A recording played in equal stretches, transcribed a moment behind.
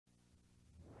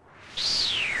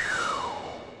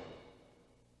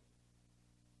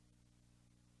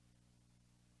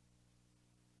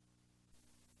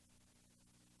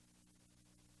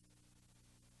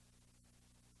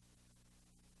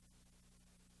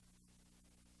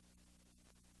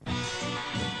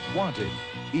wanted,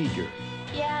 eager,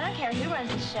 Yeah, I don't care who runs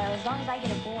the show, as long as I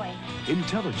get a boy.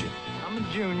 intelligent, I'm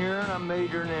a junior, and I'm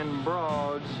majoring in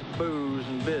broads, booze,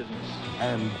 and business.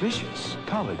 ambitious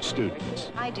college students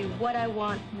I do what I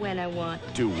want, when I want.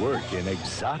 to work in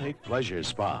exotic pleasure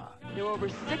spa, There were over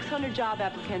 600 job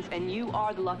applicants, and you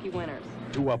are the lucky winners.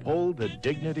 to uphold the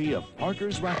dignity of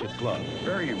Parker's Racket Club,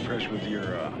 Very impressed with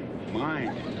your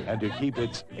mind. and to keep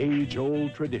its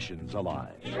age-old traditions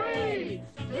alive. 3,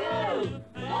 2,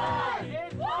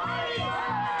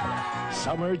 1,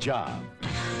 Summer Job.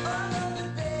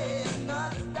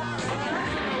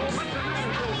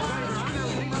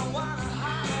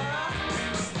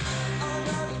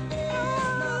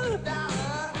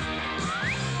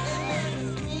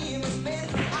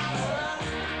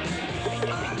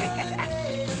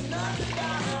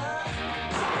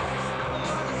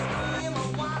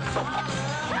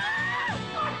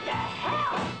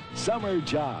 Summer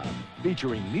Job,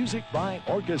 featuring music by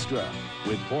orchestra,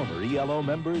 with former ELO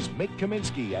members Mick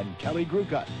Kaminsky and Kelly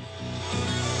Grucut.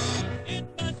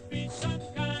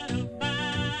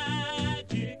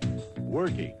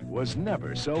 Working was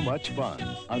never so much fun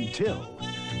until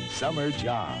Summer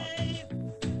Job.